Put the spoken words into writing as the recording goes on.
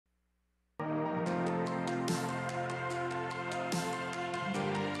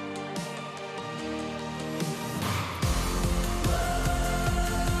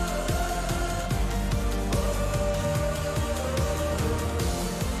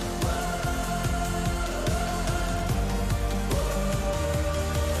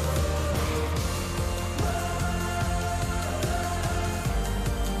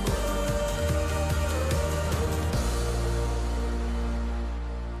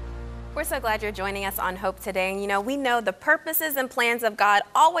We're so glad you're joining us on Hope today. And we know the purposes and plans of God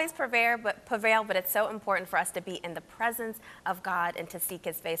always prevail, but it's so important for us to be in the presence of God and to seek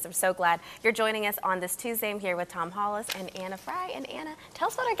his face. I'm so glad you're joining us on this Tuesday. I'm here with Tom Hollis and Anna Fry. And Anna, tell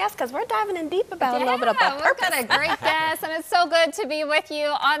us about our guest, because we're diving in deep about a little bit about purpose. We've got a great guest, and it's so good to be with you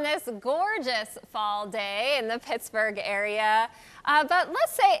on this gorgeous fall day in the Pittsburgh area. But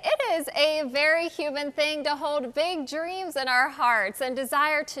let's say it is a very human thing to hold big dreams in our hearts and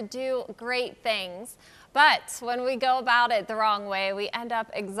desire to do great things. But when we go about it the wrong way, we end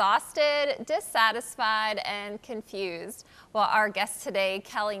up exhausted, dissatisfied, and confused. Well, our guest today,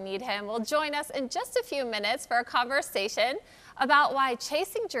 Kelly Needham, will join us in just a few minutes for a conversation about why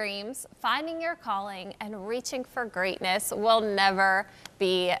chasing dreams, finding your calling, and reaching for greatness will never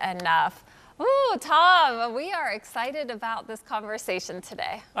be enough. Ooh, Tom, we are excited about this conversation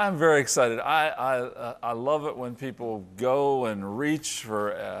today. I'm very excited. I love it when people go and reach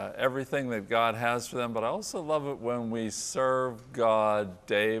for everything that God has for them, but I also love it when we serve God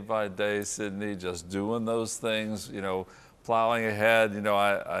day by day, Sydney, just doing those things, plowing ahead.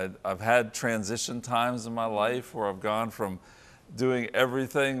 I've had transition times in my life where I've gone from doing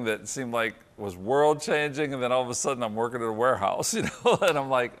everything that seemed like was world changing, and then all of a sudden I'm working at a warehouse, and I'm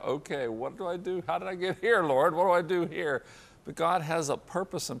like, okay, what do I do? How did I get here, Lord? What do I do here? But God has a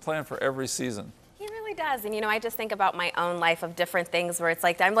purpose and plan for every season. He really does. And I just think about my own life of different things where it's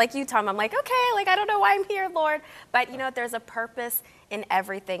like, I'm like you, Tom. I'm like, okay, I don't know why I'm here, Lord. But there's a purpose in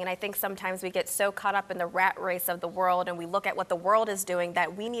everything. And I think sometimes we get so caught up in the rat race of the world, and we look at what the world is doing,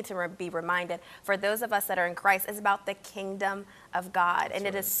 that we need to be reminded, for those of us that are in Christ, is about the kingdom of God. And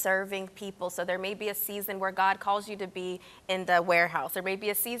it is serving people. So there may be a season where God calls you to be in the warehouse. There may be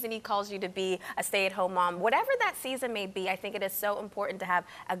a season he calls you to be a stay-at-home mom. Whatever that season may be, I think it is so important to have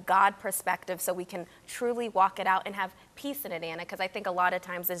a God perspective so we can truly walk it out and have peace in it, Anna, because I think a lot of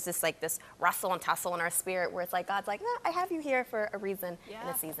times there's just like this rustle and tussle in our spirit where it's like, God's like, no, I have you here for a reason and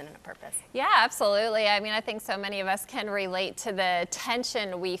a season and a purpose. Yeah, absolutely. I mean, I think so many of us can relate to the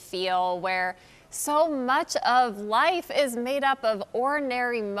tension we feel where so much of life is made up of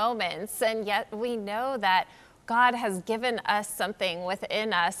ordinary moments, and yet we know that God has given us something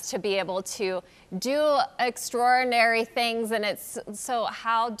within us to be able to do extraordinary things, and it's so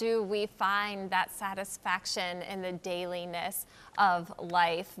how do we find that satisfaction in the dailiness of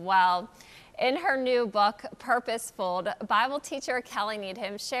life? Well, in her new book, Purposefooled, Bible teacher Kelly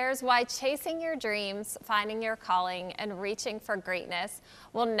Needham shares why chasing your dreams, finding your calling, and reaching for greatness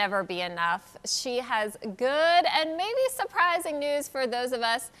will never be enough. She has good and maybe surprising news for those of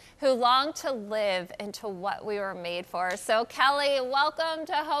us who long to live into what we were made for. So Kelly, welcome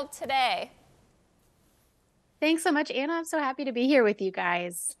to Hope Today. Thanks so much, Anna. I'm so happy to be here with you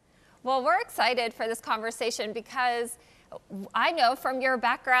guys. Well, we're excited for this conversation because I know from your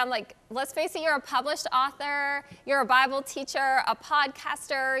background, let's face it, you're a published author, you're a Bible teacher, a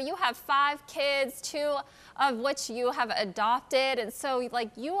podcaster, you have 5 kids, 2 of which you have adopted. And so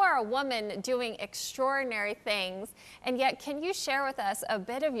you are a woman doing extraordinary things. And yet, can you share with us a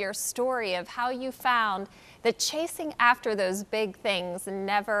bit of your story of how you found that chasing after those big things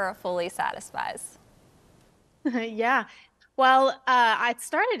never fully satisfies? Yeah. Well, I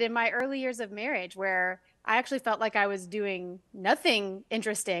started in my early years of marriage where I actually felt like I was doing nothing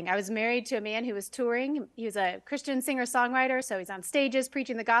interesting. I was married to a man who was touring. He was a Christian singer-songwriter, so he's on stages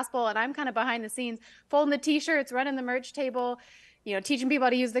preaching the gospel, and I'm kind of behind the scenes, folding the t-shirts, running the merch table, teaching people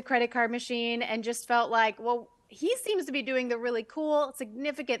how to use the credit card machine, and just felt like, well, he seems to be doing the really cool,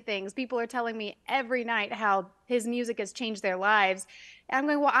 significant things. People are telling me every night how his music has changed their lives. And I'm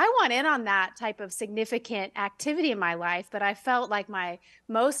going, well, I want in on that type of significant activity in my life, but I felt like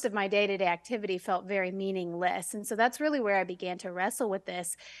most of my day-to-day activity felt very meaningless. And so that's really where I began to wrestle with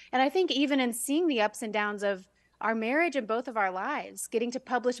this. And I think even in seeing the ups and downs of our marriage and both of our lives, getting to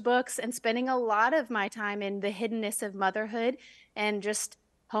publish books and spending a lot of my time in the hiddenness of motherhood and just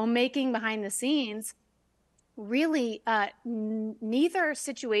homemaking behind the scenes, really neither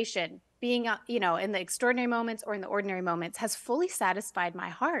situation, being in the extraordinary moments or in the ordinary moments, has fully satisfied my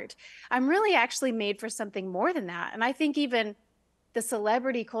heart. I'm really actually made for something more than that. And I think even the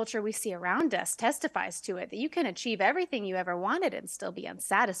celebrity culture we see around us testifies to it, that you can achieve everything you ever wanted and still be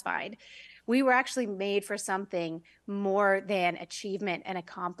unsatisfied. We were actually made for something more than achievement and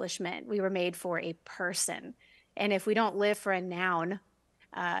accomplishment. We were made for a person. And if we don't live for a noun,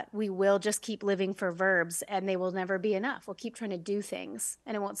 we will just keep living for verbs, and they will never be enough. We'll keep trying to do things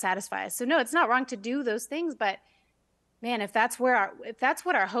and it won't satisfy us. So no, it's not wrong to do those things, but man, if that's what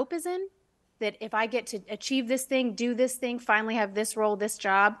our hope is in, that if I get to achieve this thing, do this thing, finally have this role, this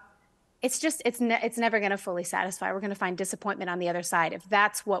job, it's never going to fully satisfy. We're going to find disappointment on the other side if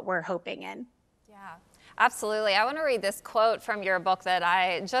that's what we're hoping in. Yeah, absolutely. I want to read this quote from your book that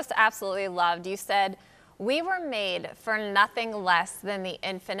I just absolutely loved. You said, "We were made for nothing less than the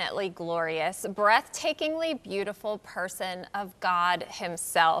infinitely glorious, breathtakingly beautiful person of God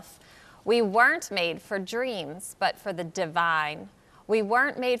himself. We weren't made for dreams, but for the divine. We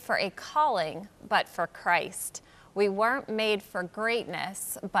weren't made for a calling, but for Christ. We weren't made for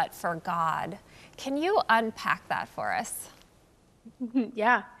greatness, but for God." Can you unpack that for us?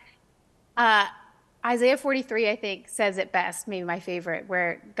 Yeah. Isaiah 43, I think, says it best, maybe my favorite,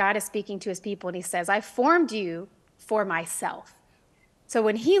 where God is speaking to his people and he says, "I formed you for myself." So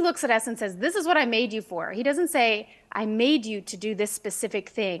when he looks at us and says, "This is what I made you for," he doesn't say, "I made you to do this specific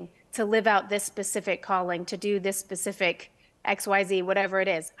thing, to live out this specific calling, to do this specific XYZ, whatever it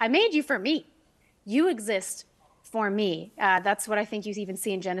is. I made you for me. You exist for me." That's what I think you even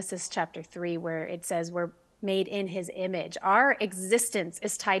see in Genesis chapter 3, where it says we're made in his image. Our existence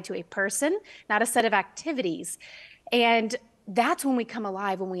is tied to a person, not a set of activities. And that's when we come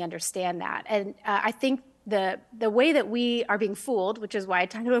alive, when we understand that. And I think the way that we are being fooled, which is why I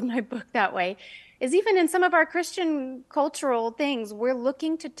titled my book that way, is even in some of our Christian cultural things, we're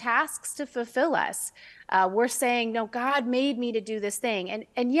looking to tasks to fulfill us. We're saying, no, God made me to do this thing.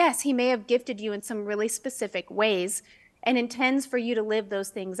 And yes, he may have gifted you in some really specific ways and intends for you to live those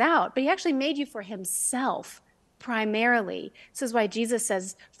things out, but he actually made you for himself primarily. This is why Jesus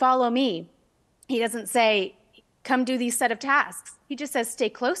says, "Follow me." He doesn't say, "Come do these set of tasks." He just says,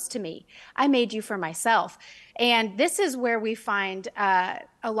 "Stay close to me. I made you for myself." And this is where we find a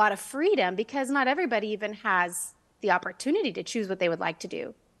lot of freedom, because not everybody even has the opportunity to choose what they would like to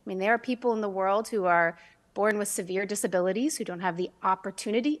do. I mean, there are people in the world who are born with severe disabilities who don't have the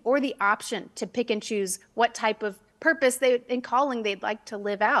opportunity or the option to pick and choose what type of purpose and calling they'd like to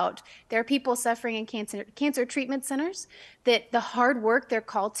live out. There are people suffering in cancer treatment centers that the hard work they're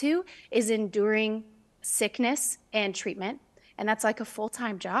called to is enduring sickness and treatment, and that's like a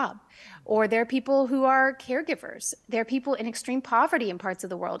full-time job. Or there are people who are caregivers. There are people in extreme poverty in parts of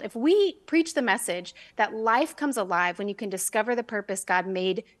the world. If we preach the message that life comes alive when you can discover the purpose God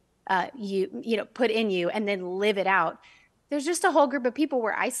made put in you, and then live it out, there's just a whole group of people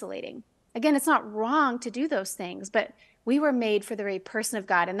we're isolating. Again, it's not wrong to do those things, but we were made for the very person of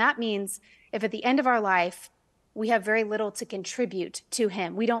God. And that means if at the end of our life, we have very little to contribute to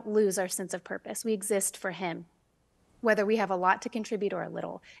him, we don't lose our sense of purpose. We exist for him, whether we have a lot to contribute or a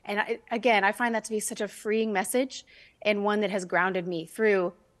little. And I find that to be such a freeing message, and one that has grounded me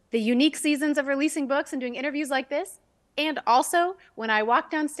through the unique seasons of releasing books and doing interviews like this. And also when I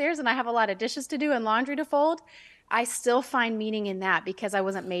walk downstairs and I have a lot of dishes to do and laundry to fold, I still find meaning in that, because I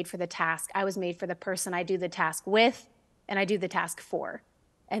wasn't made for the task. I was made for the person I do the task with and I do the task for.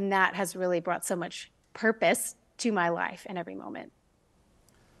 And that has really brought so much purpose to my life in every moment.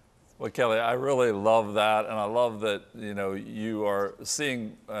 Well, Kelly, I really love that, and I love that you are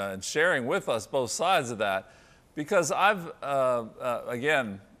seeing and sharing with us both sides of that, because I've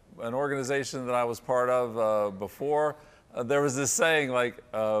again, an organization that I was part of before, there was this saying like,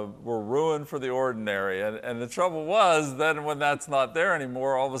 "We're ruined for the ordinary," and the trouble was then when that's not there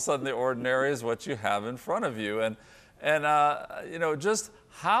anymore, all of a sudden the ordinary is what you have in front of you, and just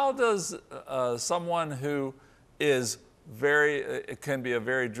how does someone who is it can be a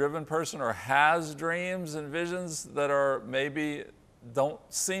very driven person or has dreams and visions that are maybe don't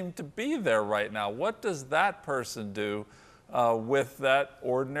seem to be there right now, what does that person do with that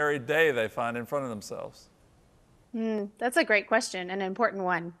ordinary day they find in front of themselves? That's a great question, and an important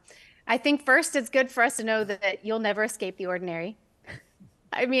one. I think first it's good for us to know that you'll never escape the ordinary.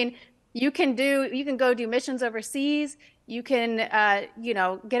 I mean, you can go do missions overseas. You can,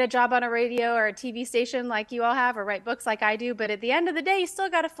 get a job on a radio or a TV station like you all have, or write books like I do. But at the end of the day, you still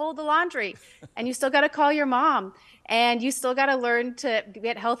got to fold the laundry, and you still got to call your mom, and you still got to learn to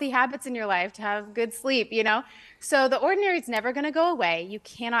get healthy habits in your life, to have good sleep, So the ordinary is never going to go away. You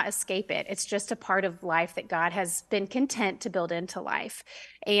cannot escape it. It's just a part of life that God has been content to build into life.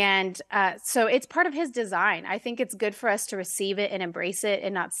 And so it's part of his design. I think it's good for us to receive it and embrace it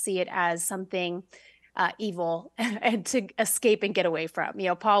and not see it as something evil and to escape and get away from.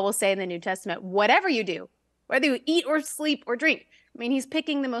 Paul will say in the New Testament, whatever you do, whether you eat or sleep or drink, I mean, he's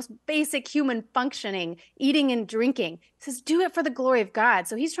picking the most basic human functioning, eating and drinking. He says, do it for the glory of God.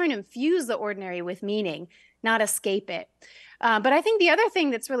 So he's trying to infuse the ordinary with meaning, not escape it. But I think the other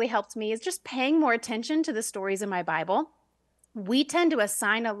thing that's really helped me is just paying more attention to the stories in my Bible. We tend to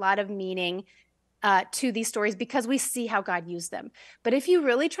assign a lot of meaning to these stories because we see how God used them. But if you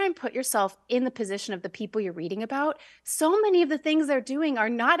really try and put yourself in the position of the people you're reading about, so many of the things they're doing are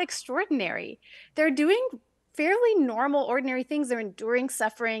not extraordinary. They're doing fairly normal, ordinary things. They're enduring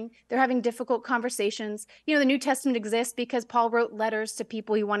suffering. They're having difficult conversations. You know, the New Testament exists because Paul wrote letters to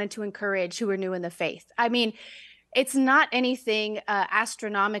people he wanted to encourage who were new in the faith. I mean, it's not anything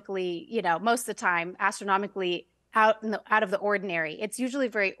astronomically, you know, most of the time, astronomically out of the ordinary. It's usually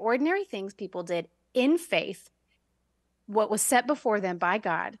very ordinary things people did in faith, what was set before them by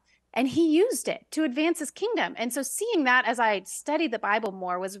God, and he used it to advance his kingdom. And so seeing that as I studied the Bible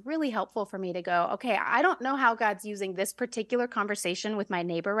more was really helpful for me to go, okay, I don't know how God's using this particular conversation with my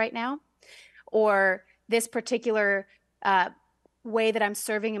neighbor right now, or this particular way that I'm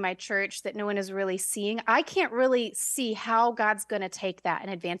serving in my church that no one is really seeing. I can't really see how God's going to take that and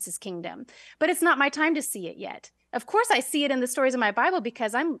advance his kingdom, but it's not my time to see it yet. Of course, I see it in the stories of my Bible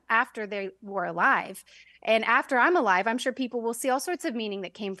because I'm after they were alive. And after I'm alive, I'm sure people will see all sorts of meaning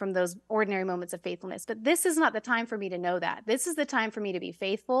that came from those ordinary moments of faithfulness. But this is not the time for me to know that. This is the time for me to be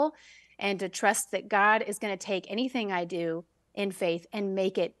faithful and to trust that God is going to take anything I do in faith and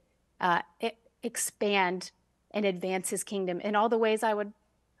make it expand and advance his kingdom in all the ways I would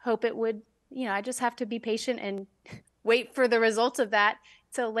hope it would. You know, I just have to be patient and wait for the results of that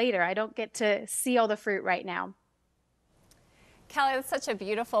till later. I don't get to see all the fruit right now. Kelly, that's such a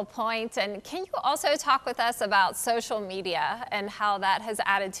beautiful point. And can you also talk with us about social media and how that has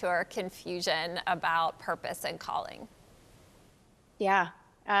added to our confusion about purpose and calling? Yeah,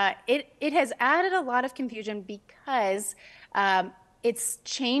 it has added a lot of confusion because it's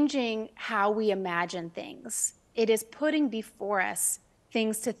changing how we imagine things. It is putting before us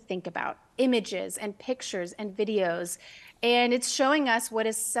things to think about, images and pictures and videos, and it's showing us what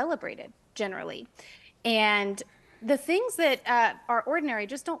is celebrated generally. And the things that are ordinary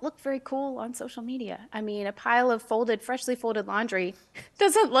just don't look very cool on social media. I mean, a pile of freshly folded laundry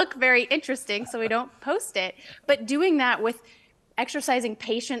doesn't look very interesting, so we don't post it. But doing that with exercising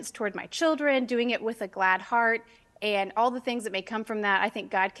patience toward my children, doing it with a glad heart, and all the things that may come from that, I think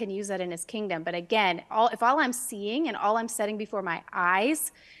God can use that in his kingdom. But again, if all I'm seeing and all I'm setting before my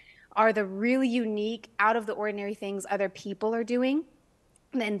eyes are the really unique, out of the ordinary things other people are doing,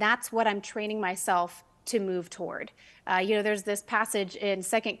 then that's what I'm training myself to move toward. You know, there's this passage in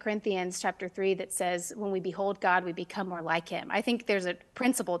 2 Corinthians chapter 3 that says, when we behold God, we become more like him. I think there's a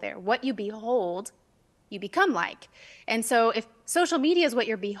principle there. What you behold, you become like. And so if social media is what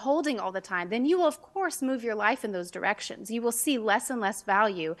you're beholding all the time, then you will, of course, move your life in those directions. You will see less and less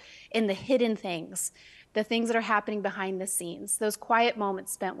value in the hidden things, the things that are happening behind the scenes, those quiet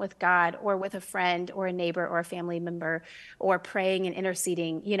moments spent with God or with a friend or a neighbor or a family member or praying and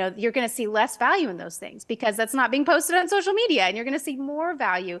interceding. You know, you're going to see less value in those things because that's not being posted on social media, and you're going to see more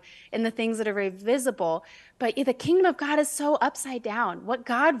value in the things that are very visible. But the kingdom of God is so upside down. What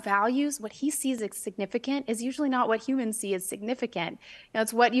God values, what he sees as significant, is usually not what humans see as significant. You know,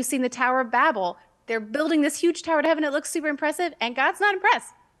 it's what you see in the Tower of Babel. They're building this huge tower to heaven. It looks super impressive, and God's not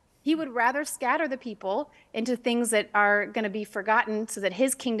impressed. He would rather scatter the people into things that are going to be forgotten so that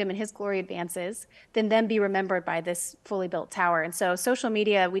his kingdom and his glory advances than them be remembered by this fully built tower. And so social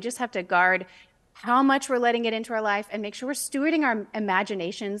media, we just have to guard how much we're letting it into our life and make sure we're stewarding our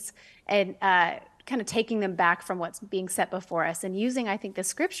imaginations and kind of taking them back from what's being set before us and using, I think, the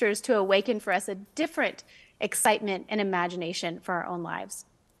scriptures to awaken for us a different excitement and imagination for our own lives.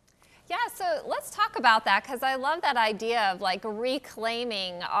 Yeah, so let's talk about that, because I love that idea of like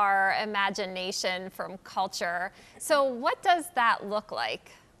reclaiming our imagination from culture. So what does that look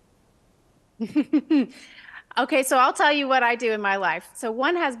like? Okay, so I'll tell you what I do in my life. So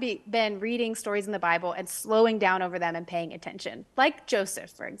one has been reading stories in the Bible and slowing down over them and paying attention, like Joseph,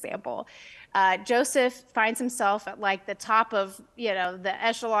 for example. Joseph finds himself at like the top of, you know, the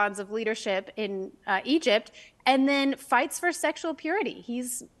echelons of leadership in Egypt, and then fights for sexual purity.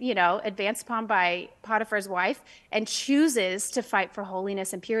 He's, you know, advanced upon by Potiphar's wife and chooses to fight for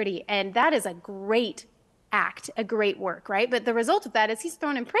holiness and purity. And that is a great act, a great work, right? But the result of that is he's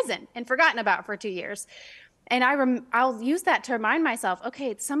thrown in prison and forgotten about for 2 years. And I'll use that to remind myself, okay,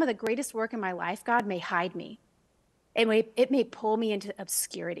 it's some of the greatest work in my life. God may hide me. It may pull me into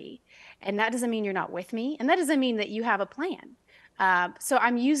obscurity. And that doesn't mean you're not with me. And that doesn't mean that you have a plan. So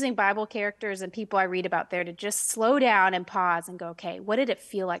I'm using Bible characters and people I read about there to just slow down and pause and go, okay, what did it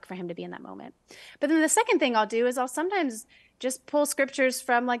feel like for him to be in that moment? But then the second thing I'll do is I'll sometimes just pull scriptures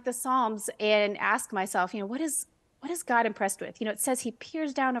from like the Psalms and ask myself, you know, what is God impressed with? You know, it says he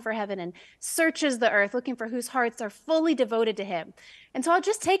peers down over heaven and searches the earth looking for whose hearts are fully devoted to him. And so I'll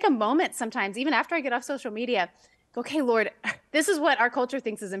just take a moment sometimes, even after I get off social media, okay, Lord, this is what our culture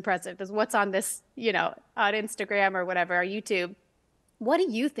thinks is impressive, is what's on this, on Instagram or whatever, or YouTube. What do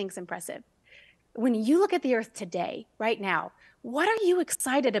you think's impressive? When you look at the earth today, right now, what are you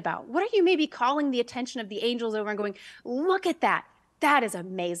excited about? What are you maybe calling the attention of the angels over and going, look at that. That is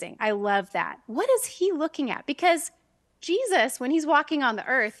amazing. I love that. What is he looking at? Because Jesus, when he's walking on the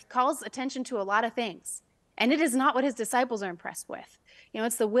earth, calls attention to a lot of things. And it is not what his disciples are impressed with.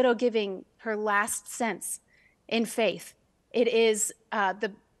 It's the widow giving her last cents in faith. It is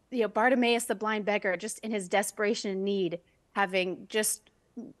Bartimaeus, the blind beggar, just in his desperation and need, having just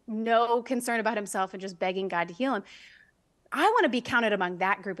no concern about himself and just begging God to heal him. I want to be counted among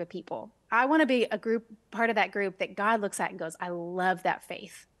that group of people. I want to be part of that group that God looks at and goes, I love that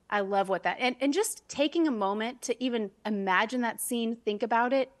faith. I love what that, and just taking a moment to even imagine that scene, think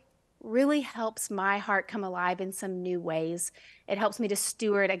about it, really helps my heart come alive in some new ways. It helps me to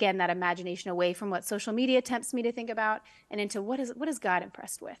steward, again, that imagination away from what social media tempts me to think about and into what is God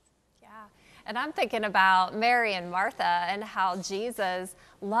impressed with. And I'm thinking about Mary and Martha and how Jesus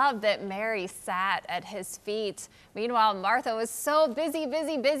loved that Mary sat at his feet. Meanwhile, Martha was so busy,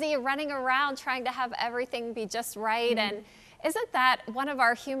 running around trying to have everything be just right. Mm-hmm. And isn't that one of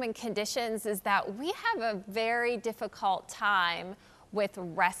our human conditions, is that we have a very difficult time with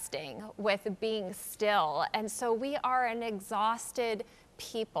resting, with being still. And so we are an exhausted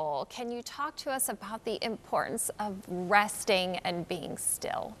people. Can you talk to us about the importance of resting and being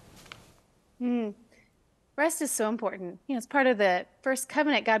still? Rest is so important. It's part of the first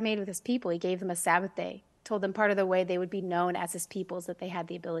covenant God made with his people. He gave them a Sabbath day, told them part of the way they would be known as his people is that they had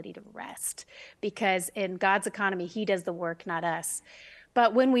the ability to rest, because in God's economy, he does the work, not us.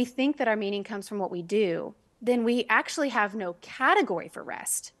 But when we think that our meaning comes from what we do, then we actually have no category for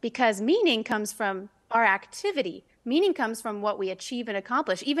rest, because meaning comes from our activity. Meaning comes from what we achieve and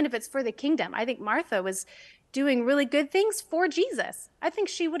accomplish, even if it's for the kingdom. I think Martha was doing really good things for Jesus. I think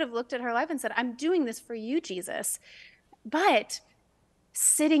she would have looked at her life and said, I'm doing this for you, Jesus. But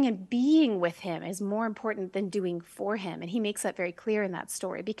sitting and being with him is more important than doing for him. And he makes that very clear in that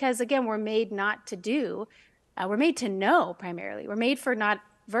story, because again, we're made not to do, we're made to know primarily. We're made for not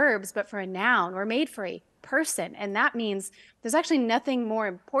verbs, but for a noun. We're made for a person. And that means there's actually nothing more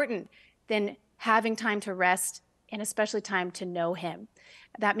important than having time to rest, and especially time to know him.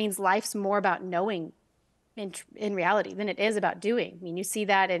 That means life's more about knowing in reality than it is about doing. I mean, you see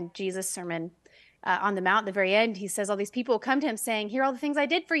that in Jesus' sermon on the Mount at the very end. He says all these people will come to him saying, here are all the things I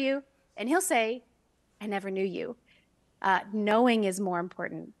did for you. And he'll say, I never knew you. Knowing is more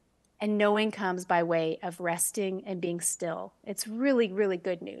important. And knowing comes by way of resting and being still. It's really, really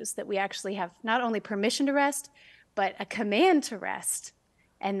good news that we actually have not only permission to rest, but a command to rest.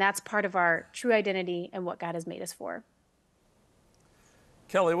 And that's part of our true identity and what God has made us for.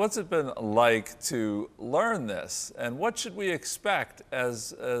 Kelly, what's it been like to learn this? And what should we expect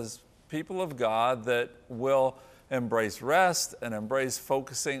as people of God that will embrace rest and embrace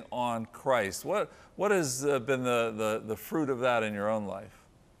focusing on Christ? What has been the fruit of that in your own life?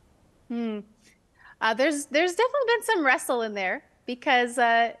 There's definitely been some wrestle in there, because,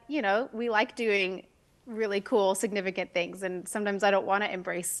 we like doing really cool, significant things. And sometimes I don't want to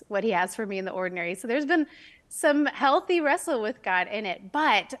embrace what he has for me in the ordinary. So there's been some healthy wrestle with God in it.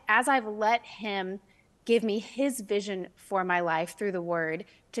 But as I've let him give me his vision for my life through the word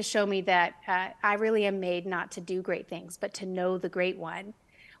to show me that I really am made not to do great things, but to know the great one,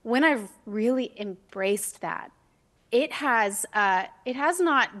 when I've really embraced that, it has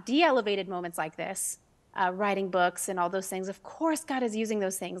not de-elevated moments like this, writing books and all those things. Of course, God is using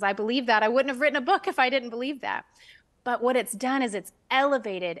those things. I believe that. I wouldn't have written a book if I didn't believe that. But what it's done is it's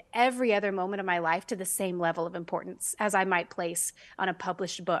elevated every other moment of my life to the same level of importance as I might place on a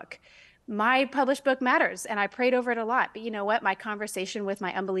published book. My published book matters, and I prayed over it a lot. But you know what? My conversation with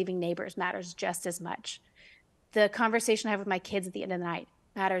my unbelieving neighbors matters just as much. The conversation I have with my kids at the end of the night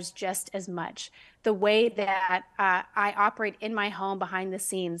matters just as much. The way that I operate in my home behind the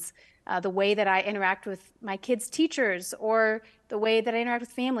scenes, the way that I interact with my kids' teachers, or the way that I interact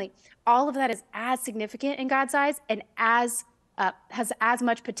with family, all of that is as significant in God's eyes and has as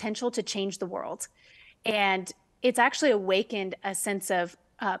much potential to change the world. And it's actually awakened a sense of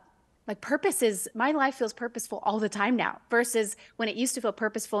purpose. My life feels purposeful all the time now, versus when it used to feel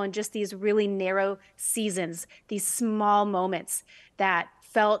purposeful in just these really narrow seasons, these small moments that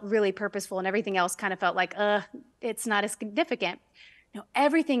felt really purposeful, and everything else kind of felt like, it's not as significant. No,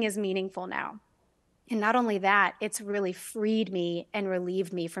 everything is meaningful now. And not only that, it's really freed me and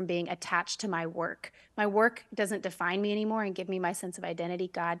relieved me from being attached to my work. My work doesn't define me anymore and give me my sense of identity.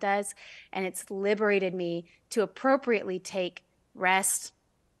 God does. And it's liberated me to appropriately take rest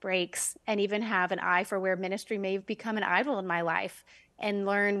breaks, and even have an eye for where ministry may have become an idol in my life, and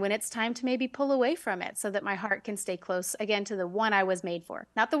learn when it's time to maybe pull away from it so that my heart can stay close again to the one I was made for.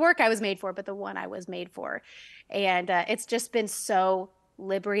 Not the work I was made for, but the one I was made for. And it's just been so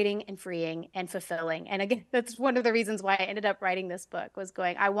liberating and freeing and fulfilling. And again, that's one of the reasons why I ended up writing this book, was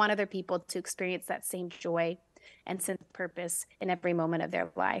going, I want other people to experience that same joy and sense of purpose in every moment of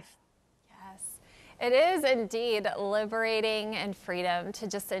their life. It is indeed liberating and freedom to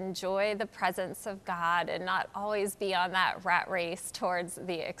just enjoy the presence of God and not always be on that rat race towards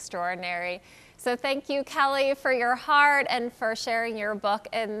the extraordinary. So thank you, Kelly, for your heart and for sharing your book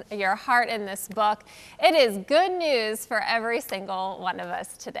and your heart in this book. It is good news for every single one of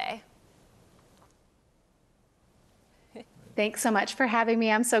us today. Thanks so much for having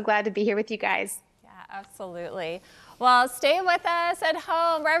me. I'm so glad to be here with you guys. Yeah, absolutely. Well, stay with us at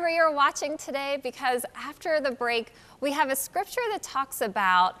home, wherever you're watching today, because after the break, we have a scripture that talks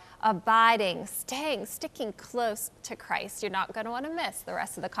about abiding, staying, sticking close to Christ. You're not going to want to miss the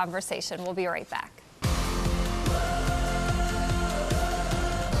rest of the conversation. We'll be right back.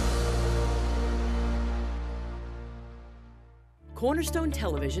 Cornerstone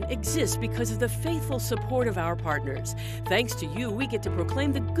Television exists because of the faithful support of our partners. Thanks to you, we get to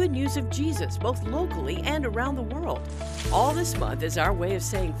proclaim the good news of Jesus, both locally and around the world. All this month, as our way of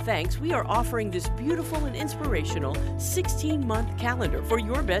saying thanks, we are offering this beautiful and inspirational 16-month calendar for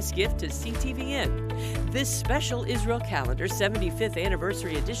your best gift to CTVN. This special Israel calendar 75th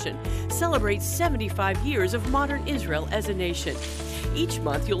anniversary edition celebrates 75 years of modern Israel as a nation. Each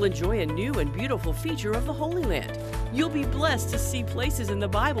month, you'll enjoy a new and beautiful feature of the Holy Land. You'll be blessed to see places in the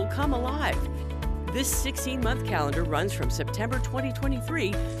Bible come alive. This 16-month calendar runs from September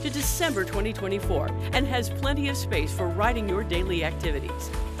 2023 to December 2024 and has plenty of space for writing your daily activities.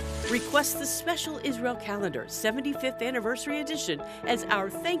 Request the special Israel calendar 75th anniversary edition as our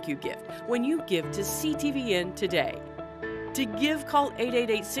thank you gift when you give to CTVN today. To give, call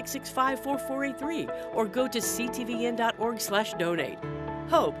 888-665-4483 or go to ctvn.org/donate.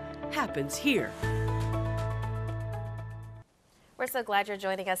 Hope happens here. We're so glad you're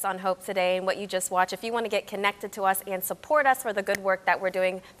joining us on Hope today and what you just watched. If you want to get connected to us and support us for the good work that we're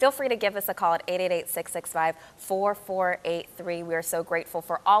doing, feel free to give us a call at 888-665-4483. We are so grateful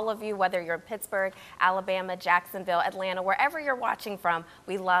for all of you, whether you're in Pittsburgh, Alabama, Jacksonville, Atlanta, wherever you're watching from.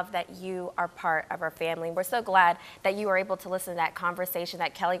 We love that you are part of our family. We're so glad that you were able to listen to that conversation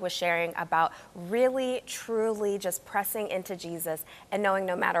that Kelly was sharing about really, truly just pressing into Jesus and knowing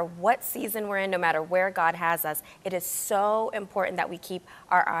no matter what season we're in, no matter where God has us, it is so important that we keep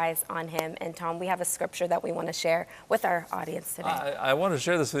our eyes on him. And Tom, we have a scripture that we want to share with our audience today. I want to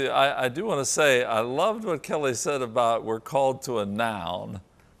share this with you. I do want to say, I loved what Kelly said about we're called to a noun,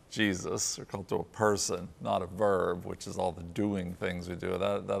 Jesus. We're called to a person, not a verb, which is all the doing things we do.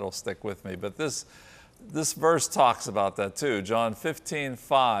 That'll stick with me. But this verse talks about that too. John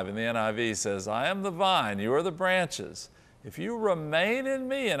 15:5 in the NIV says, I am the vine, you are the branches. If you remain in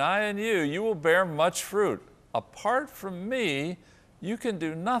me and I in you, you will bear much fruit. Apart from me, you can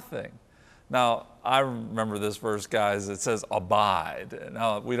do nothing. Now, I remember this verse, guys. It says abide.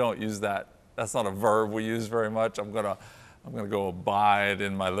 Now, we don't use that. That's not a verb we use very much. I'm gonna go abide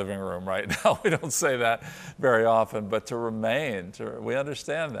in my living room right now. We don't say that very often, but to remain, we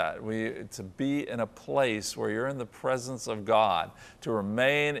understand that. To be in a place where you're in the presence of God, to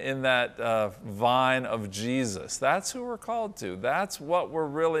remain in that vine of Jesus. That's who we're called to. That's what we're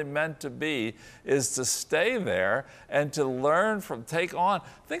really meant to be, is to stay there and to learn from, take on.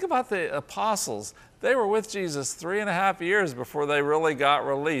 Think about the apostles. They were with Jesus 3.5 years before they really got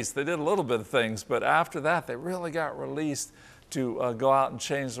released. They did a little bit of things, but after that, they really got released to go out and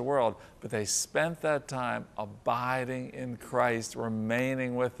change the world. But they spent that time abiding in Christ,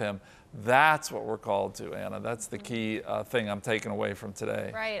 remaining with him. That's what we're called to, Anna. That's the key thing I'm taking away from today.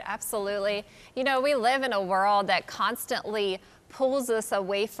 Right, absolutely. You know, we live in a world that constantly pulls us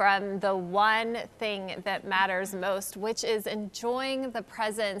away from the one thing that matters most, which is enjoying the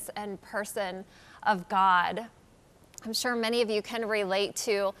presence and person of God. I'm sure many of you can relate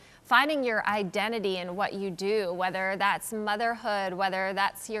to finding your identity in what you do, whether that's motherhood, whether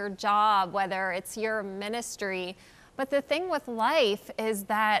that's your job, whether it's your ministry. But the thing with life is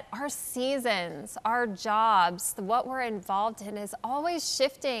that our seasons, our jobs, what we're involved in is always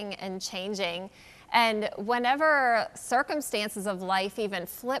shifting and changing. And whenever circumstances of life even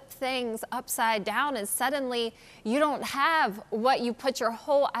flip things upside down and suddenly you don't have what you put your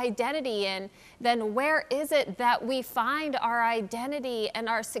whole identity in, then where is it that we find our identity and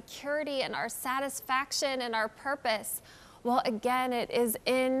our security and our satisfaction and our purpose? Well, again, it is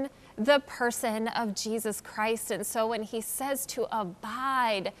in the person of Jesus Christ. And so when he says to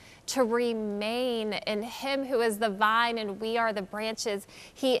abide, to remain in him who is the vine and we are the branches,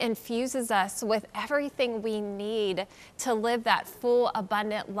 he infuses us with everything we need to live that full,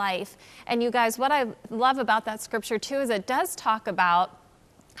 abundant life. And you guys, what I love about that scripture too is it does talk about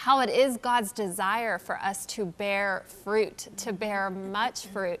how it is God's desire for us to bear fruit, to bear much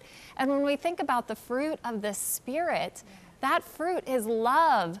fruit. And when we think about the fruit of the Spirit, that fruit is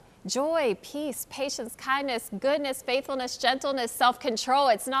love, joy, peace, patience, kindness, goodness, faithfulness, gentleness, self-control.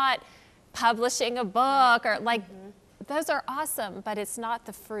 It's not publishing a book or like, those are awesome, but it's not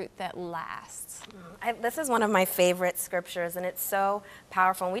the fruit that lasts. This is one of my favorite scriptures, and it's so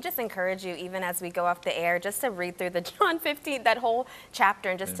powerful. And we just encourage you, even as we go off the air, just to read through the John 15, that whole chapter,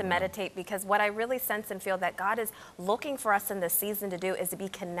 and just to meditate, because what I really sense and feel that God is looking for us in this season to do is to be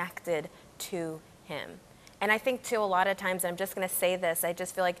connected to him. And I think, too, a lot of times, and I'm just going to say this, I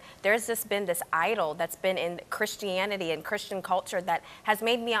just feel like there's just been this idol that's been in Christianity and Christian culture that has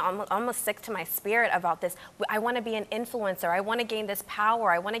made me almost sick to my spirit about this. I want to be an influencer. I want to gain this power.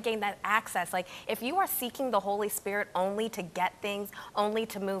 I want to gain that access. Like, if you are seeking the Holy Spirit only to get things, only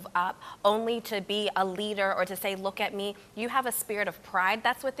to move up, only to be a leader or to say, look at me, you have a spirit of pride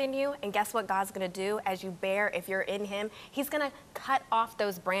that's within you. And guess what God's going to do as you bear, if you're in him? He's going to cut off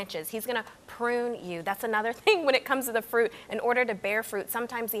those branches. He's going to prune you. That's another thing when it comes to the fruit. In order to bear fruit,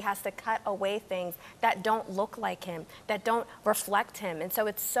 sometimes he has to cut away things that don't look like him, that don't reflect him. And so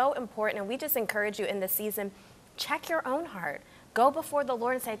it's so important. And we just encourage you in this season, check your own heart. Go before the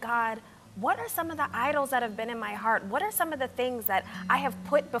Lord and say, God, what are some of the idols that have been in my heart? What are some of the things that I have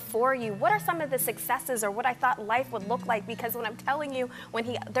put before you? What are some of the successes or what I thought life would look like? Because when I'm telling you,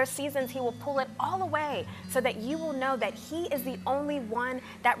 when there's seasons, he will pull it all away so that you will know that he is the only one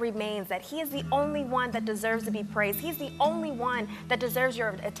that remains, that he is the only one that deserves to be praised. He's the only one that deserves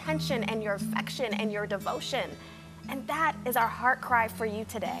your attention and your affection and your devotion. And that is our heart cry for you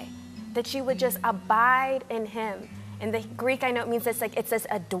today, that you would just abide in him. In the Greek, I know it means it's this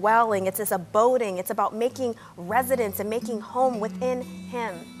a dwelling, it's this abiding, it's about making residence and making home within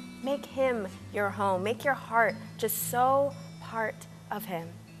him. Make him your home. Make your heart just so part of him.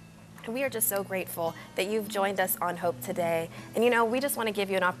 And we are just so grateful that you've joined us on Hope today. And we just want to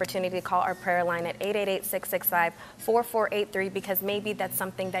give you an opportunity to call our prayer line at 888-665-4483, because maybe that's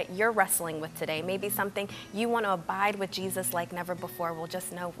something that you're wrestling with today. Maybe something you want to abide with Jesus like never before. Well,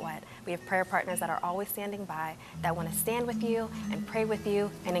 just know what? We have prayer partners that are always standing by, that want to stand with you and pray with you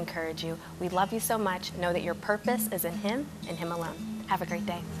and encourage you. We love you so much. Know that your purpose is in him and him alone. Have a great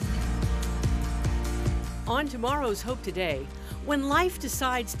day. On tomorrow's Hope Today, when life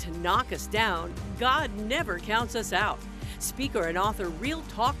decides to knock us down, God never counts us out. Speaker and author Real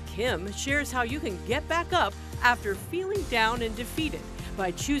Talk Kim shares how you can get back up after feeling down and defeated by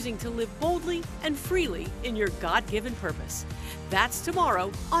choosing to live boldly and freely in your God-given purpose. That's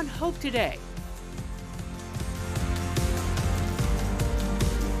tomorrow on Hope Today.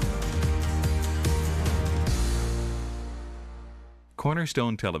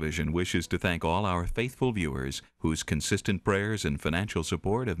 Cornerstone Television wishes to thank all our faithful viewers whose consistent prayers and financial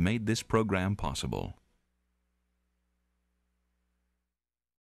support have made this program possible.